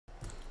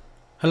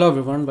Hello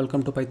everyone,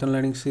 welcome to Python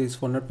learning series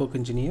for network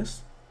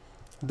engineers.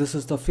 This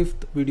is the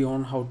fifth video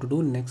on how to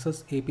do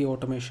Nexus API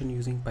automation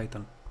using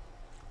Python.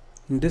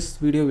 In this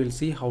video we'll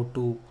see how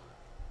to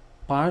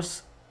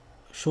parse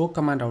show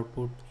command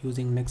output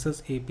using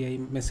Nexus API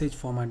message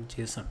format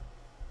JSON.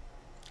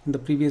 In the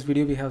previous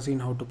video we have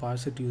seen how to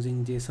parse it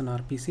using JSON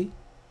RPC,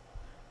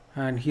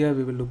 and here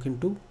we will look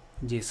into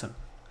JSON.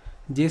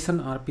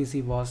 JSON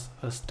RPC was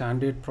a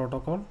standard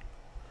protocol.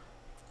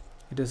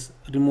 It is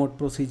remote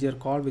procedure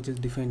call which is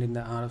defined in the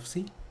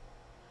RFC,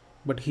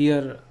 but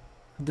here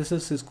this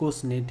is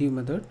Cisco's native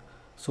method,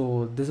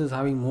 so this is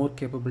having more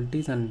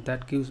capabilities and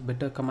that gives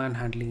better command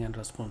handling and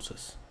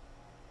responses.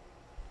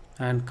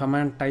 And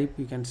command type,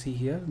 you can see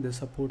here, this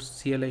supports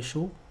CLI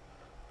show,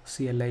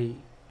 CLI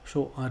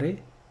show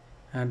array,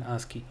 and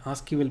ASCII.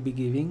 ASCII will be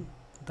giving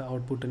the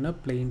output in a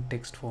plain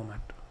text format.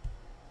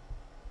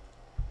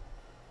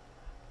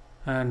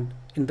 And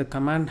in the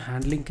command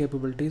handling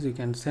capabilities, you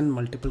can send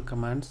multiple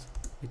commands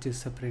which is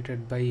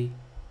separated by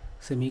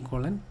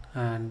semicolon,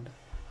 and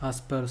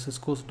as per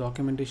Cisco's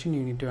documentation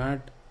you need to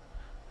add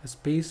a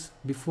space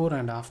before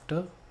and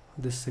after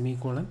this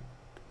semicolon.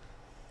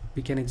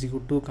 We can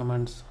execute two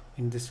commands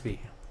in this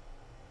way,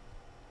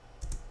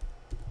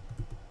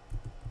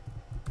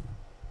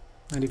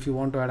 and if you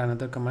want to add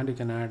another command you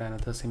can add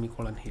another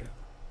semicolon here.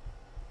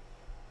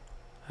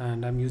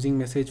 And I'm using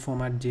message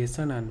format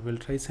JSON and we'll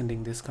try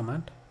sending this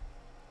command.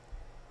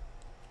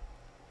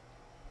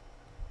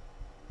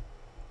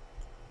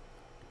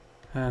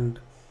 And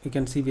you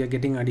can see we are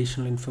getting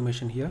additional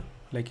information here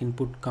like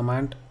input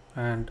command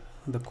and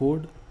the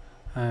code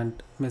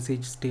and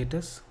message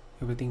status,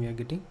 everything we are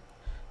getting.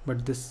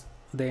 But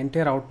the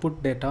entire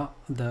output data,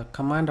 the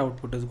command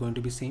output is going to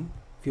be same.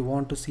 If you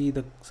want to see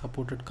the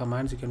supported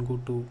commands, you can go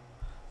to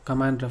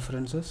command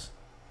references.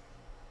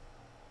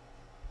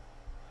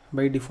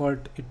 By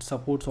default it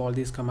supports all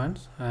these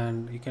commands,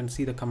 and you can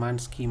see the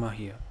command schema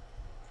here.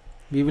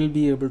 We will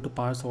be able to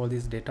parse all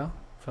this data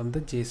from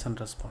the JSON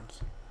response.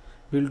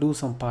 We'll do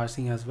some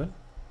parsing as well.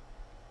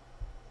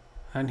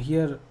 And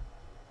here,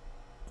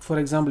 for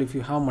example, if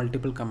you have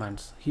multiple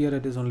commands, here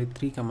it is only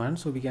 3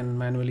 commands, so we can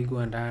manually go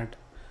and add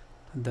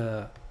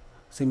the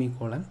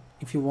semicolon.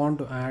 If you want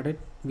to add it,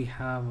 we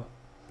have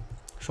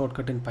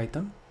shortcut in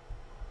Python.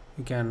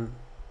 You can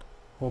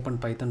open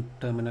Python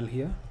terminal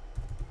here.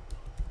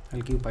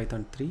 I'll give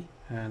Python 3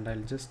 and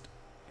I'll just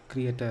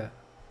create a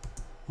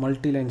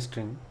multi-line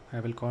string.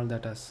 I will call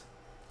that as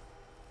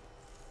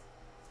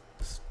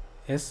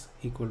s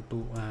equal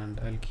to, and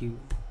I'll give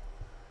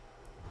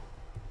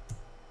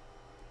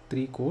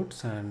 3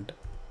 quotes and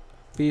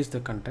paste the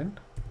content,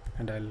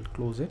 and I'll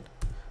close it.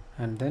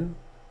 And then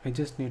I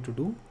just need to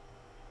do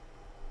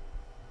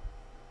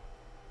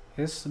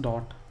s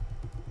dot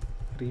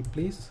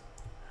replace,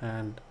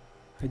 and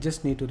I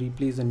just need to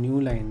replace the new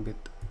line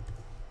with,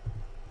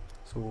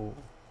 so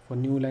for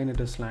new line it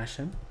is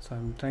 /n, so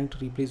I'm trying to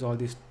replace all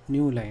this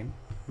new line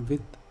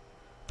with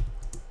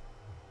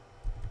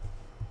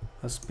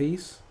a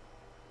space,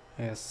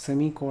 a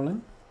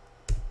semicolon,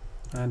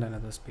 and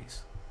another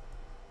space.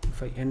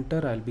 If I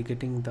enter, I'll be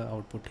getting the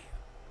output here.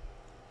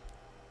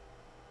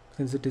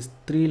 Since it is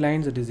 3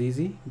 lines it is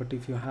easy, but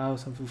if you have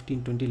some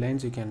 15-20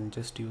 lines you can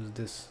just use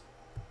this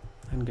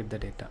and get the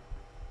data.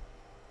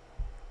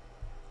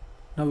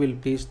 Now we'll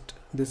paste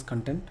this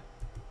content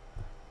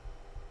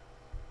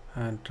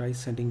and try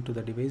sending to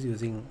the device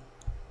using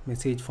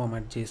message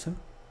format JSON,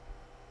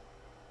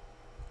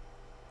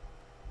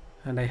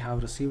 and I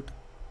have received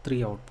 3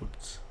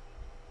 outputs.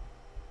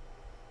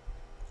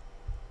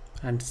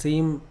 And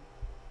same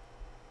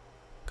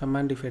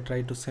command, if I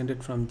try to send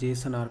it from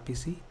JSON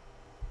RPC,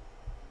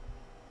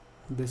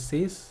 this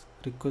says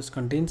request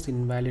contains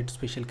invalid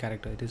special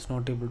character. It is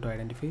not able to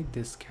identify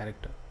this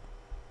character.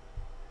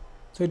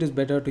 So it is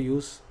better to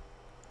use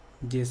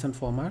JSON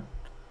format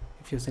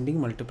if you're sending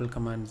multiple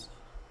commands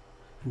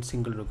in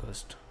single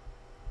request.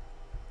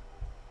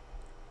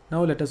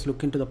 Now let us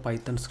look into the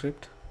Python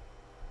script.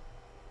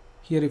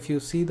 Here if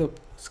you see the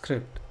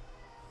script,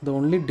 the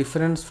only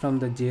difference from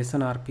the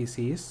JSON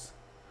RPC is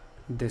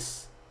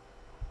this.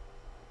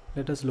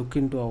 Let us look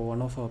into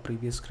one of our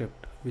previous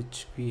script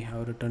which we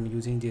have written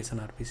using JSON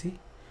RPC.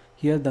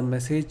 Here the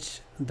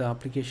message, the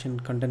application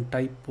content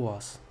type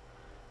was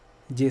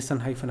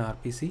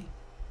JSON-RPC.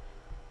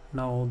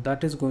 Now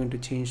that is going to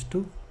change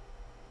to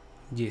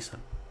JSON.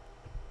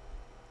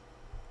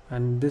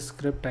 And this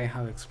script I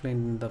have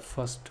explained in the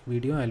first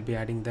video. I'll be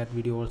adding that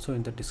video also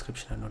in the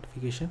description and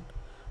notification.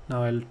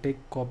 Now I'll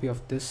take copy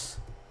of this.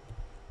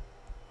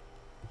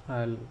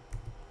 I'll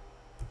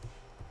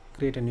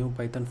create a new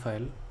Python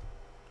file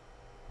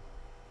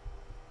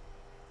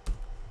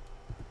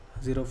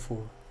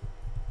 04.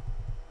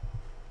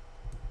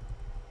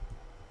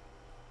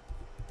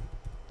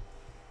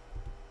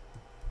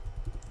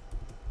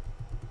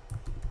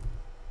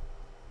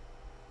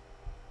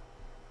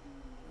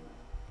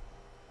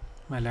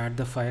 I'll add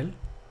the file,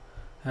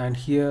 and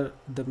here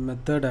the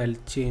method I'll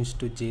change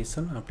to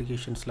JSON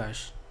application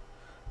slash,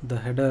 the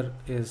header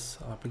is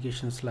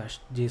application slash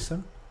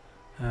JSON,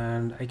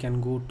 and I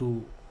can go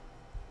to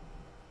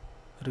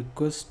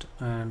request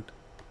and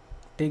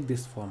take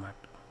this format,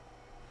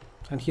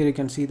 and here you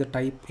can see the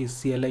type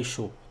is CLI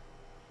show,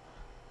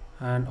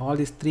 and all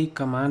these three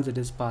commands it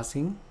is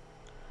passing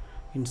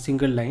in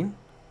single line.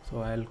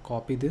 So I'll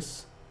copy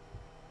this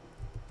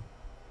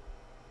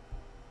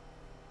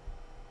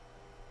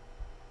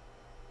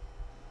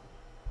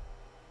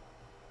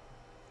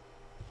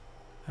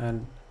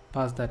and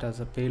pass that as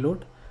a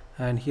payload.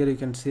 And here you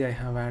can see I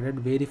have added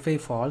verify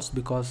false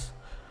because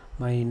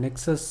my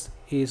Nexus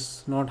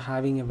is not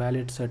having a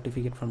valid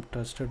certificate from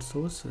trusted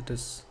source. It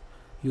is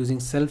using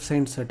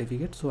self-signed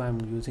certificate, so I'm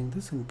using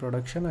this. In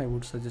production I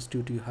would suggest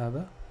you to have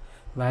a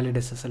valid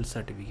SSL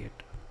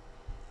certificate.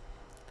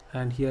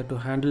 And here to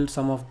handle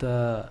some of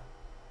the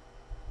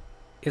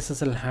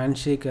SSL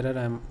handshake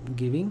error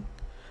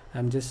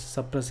I'm just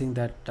suppressing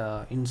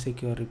that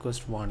insecure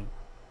request warning.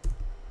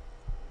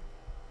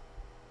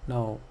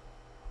 Now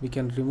we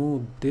can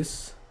remove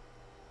this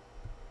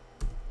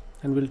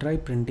and we'll try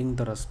printing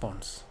the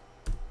response.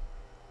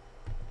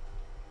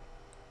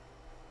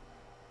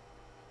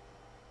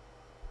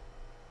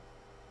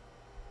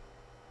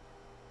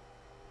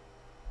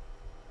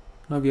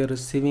 Now we are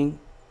receiving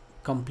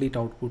complete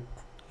output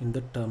in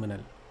the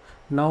terminal.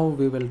 Now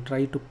we will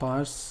try to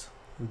parse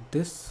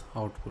this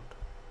output.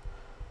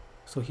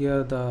 So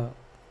here the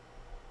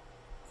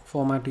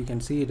format you can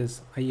see it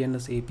is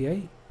INS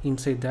API.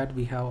 Inside that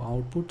we have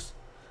outputs,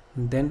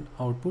 then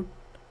output.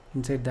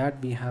 Inside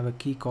that we have a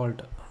key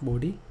called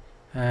body,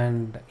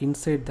 and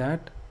inside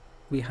that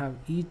we have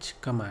each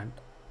command,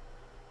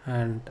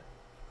 and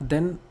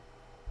then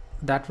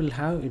that will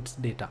have its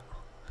data.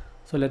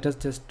 So let us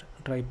just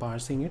try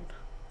parsing it.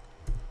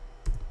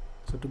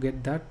 So to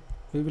get that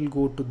we will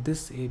go to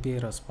this API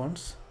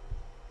response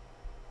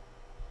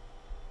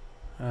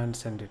and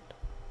send it.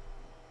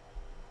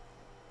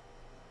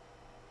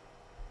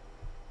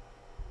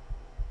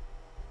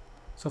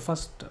 So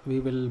first we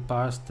will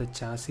parse the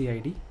chassis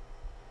ID.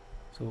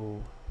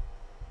 So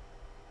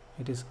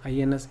it is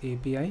INS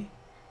API,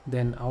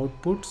 then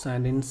outputs,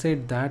 and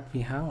inside that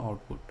we have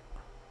output.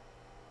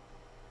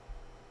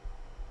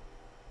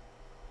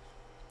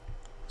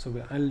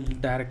 So I'll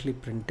directly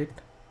print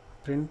it.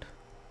 Print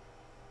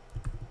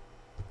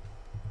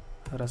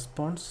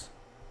response,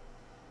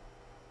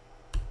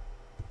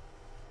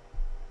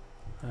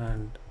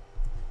 and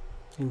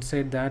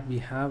inside that we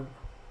have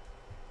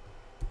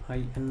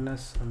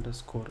INS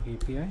underscore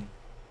API,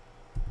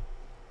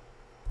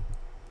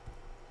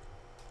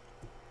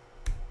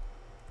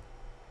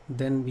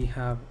 then we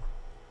have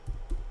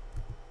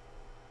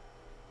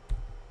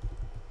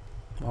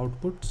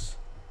outputs,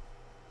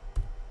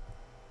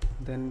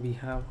 then we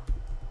have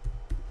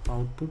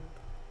output,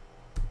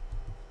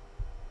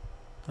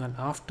 and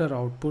after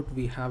output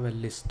we have a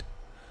list.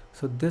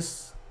 So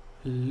this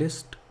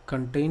list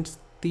contains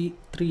the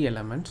three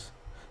elements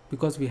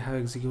because we have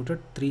executed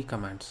three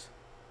commands.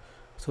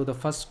 So the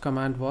first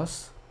command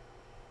was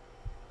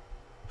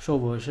show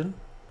version.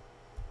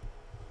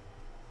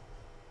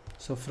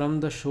 So from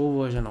the show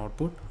version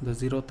output, the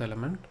 0th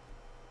element,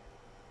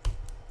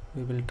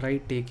 we will try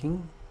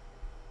taking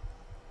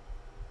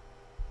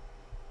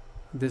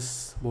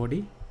this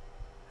body,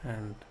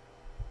 and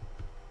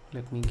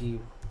let me give,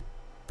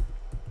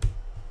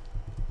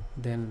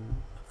 then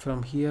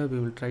from here we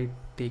will try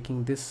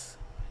taking this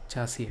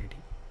chassis ID.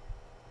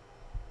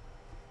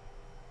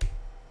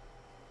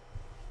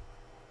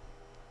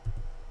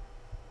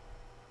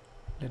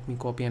 Let me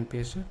copy and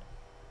paste it.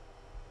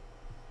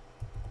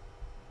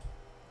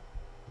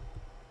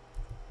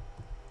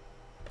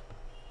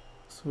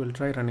 So we'll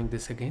try running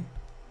this again.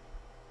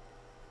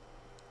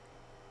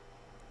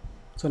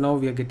 So now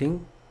we are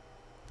getting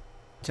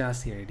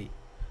chassis ID.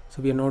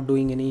 So we are not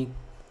doing any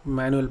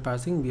manual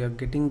parsing, we are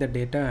getting the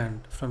data,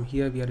 and from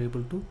here we are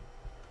able to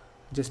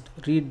just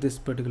read this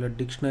particular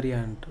dictionary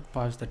and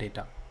parse the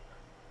data.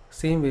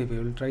 Same way we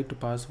will try to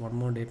parse one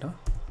more data.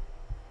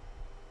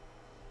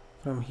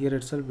 From here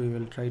itself we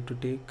will try to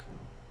take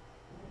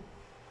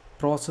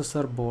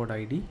processor board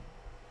ID.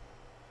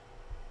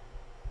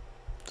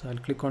 So I'll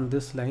click on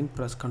this line,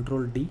 press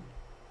Ctrl D,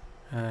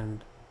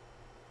 and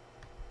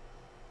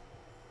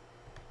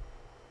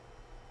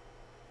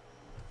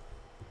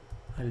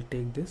I'll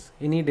take this.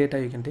 Any data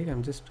you can take,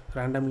 I'm just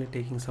randomly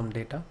taking some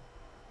data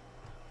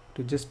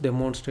to just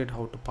demonstrate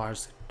how to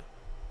parse it.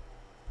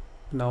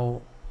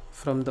 Now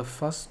from the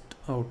first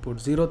output,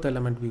 0th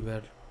element we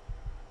were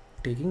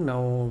taking,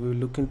 now we will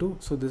look into,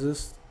 so this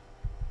is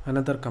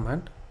another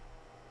command,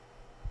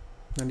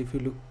 and if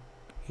you look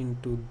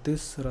into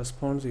this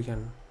response you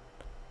can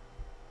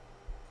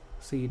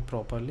see it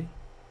properly.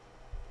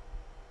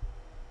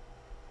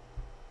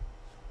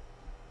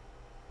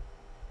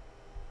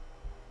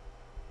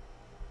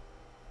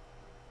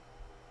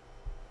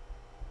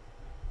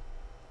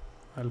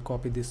 I'll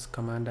copy this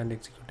command and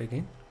execute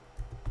again.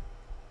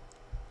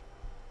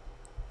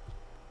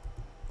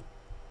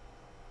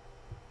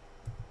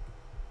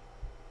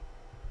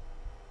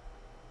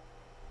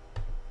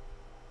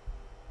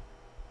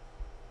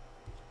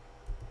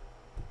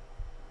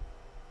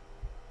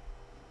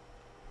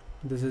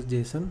 This is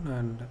JSON,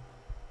 and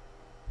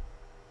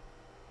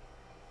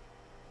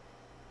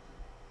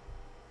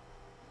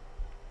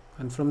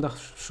and from the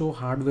show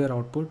hardware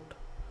output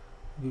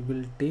we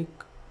will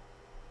take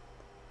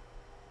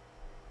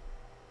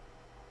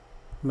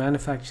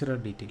manufacturer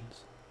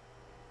details.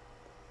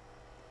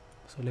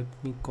 So let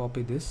me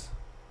copy this.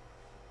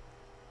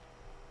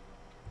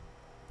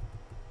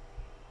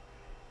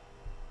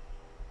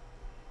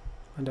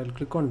 And I'll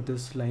click on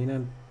this line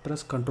and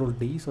press Ctrl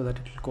D so that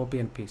it will copy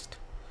and paste.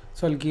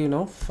 So I'll give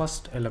now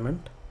first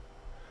element,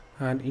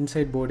 and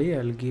inside body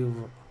I'll give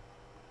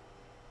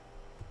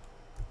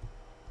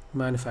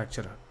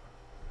manufacturer.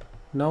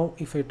 Now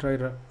if I try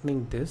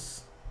running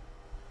this,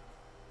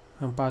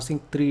 I'm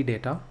passing 3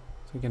 data.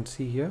 So you can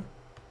see here,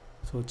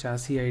 so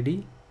chassis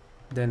ID,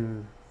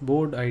 then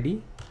board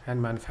ID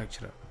and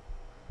manufacturer.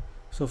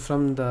 So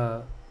from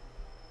the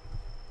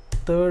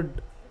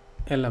third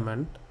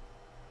element,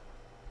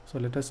 so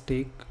let us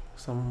take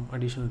some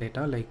additional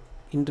data like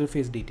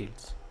interface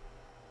details.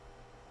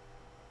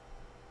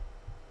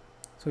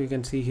 So you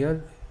can see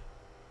here,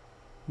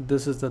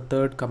 this is the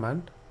third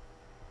command.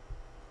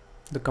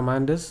 The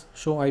command is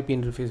show IP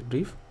interface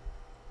brief.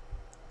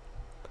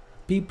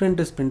 pprint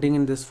is printing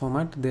in this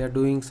format. They are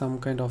doing some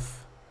kind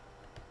of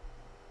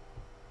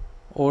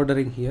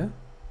ordering here,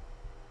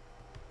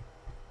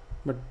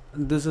 but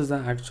this is the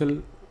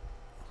actual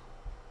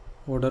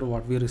order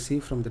what we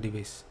receive from the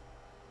device.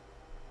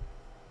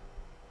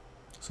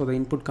 So the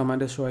input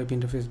command is show IP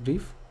interface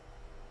brief,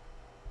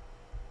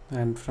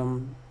 and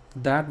from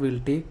that we'll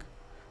take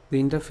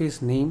the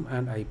interface name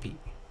and IP.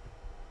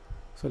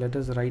 So let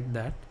us write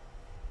that.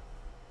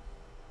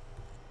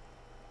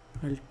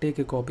 I'll take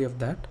a copy of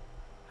that,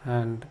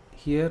 and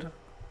here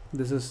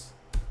this is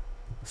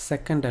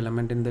second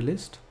element in the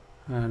list,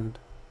 and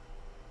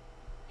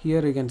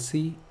here you can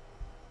see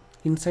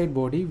inside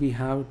body we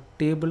have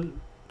table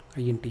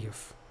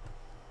INTF.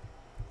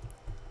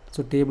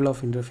 So table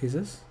of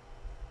interfaces,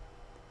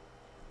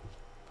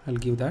 I'll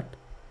give that,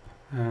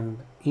 and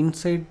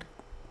inside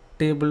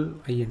table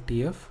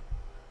INTF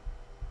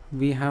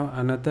we have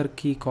another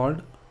key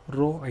called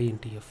row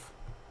INTF.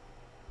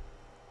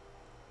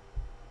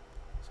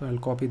 So I'll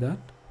copy that.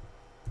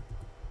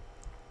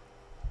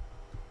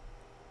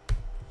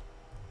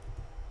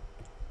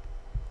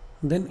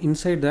 Then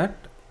inside that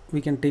we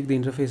can take the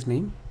interface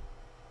name,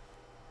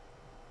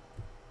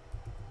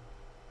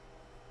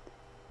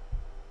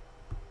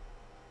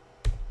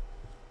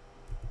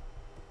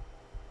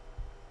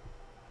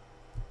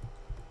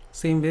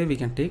 same way we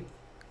can take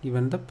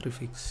even the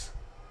prefix.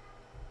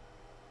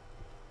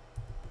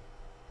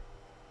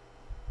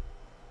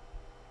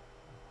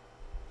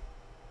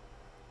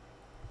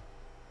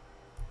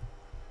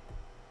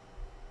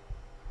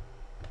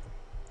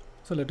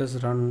 So let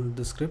us run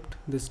the script.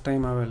 This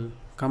time I will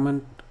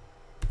comment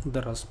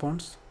the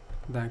response,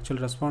 the actual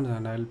response,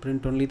 and I will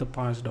print only the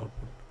parsed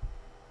output.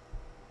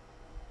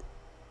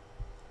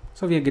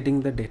 So we are getting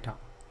the data.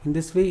 In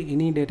this way,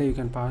 any data you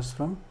can parse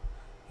from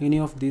any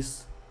of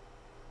these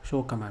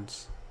show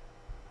commands.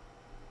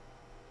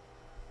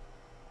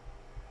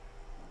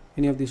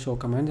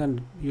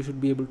 And you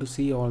should be able to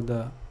see all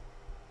the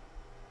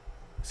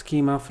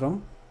schema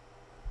from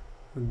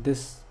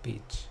this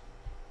page.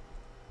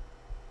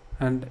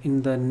 And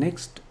in the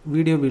next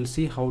video we'll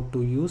see how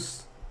to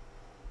use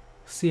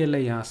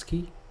CLI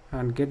ASCII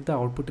and get the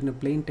output in a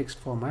plain text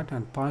format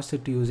and parse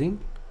it using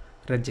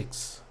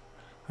regex.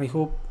 I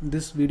hope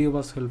this video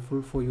was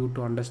helpful for you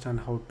to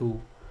understand how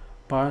to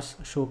parse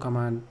show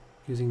command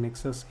using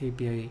Nexus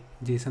API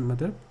JSON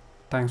method.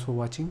 Thanks for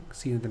watching.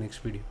 See you in the next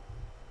video.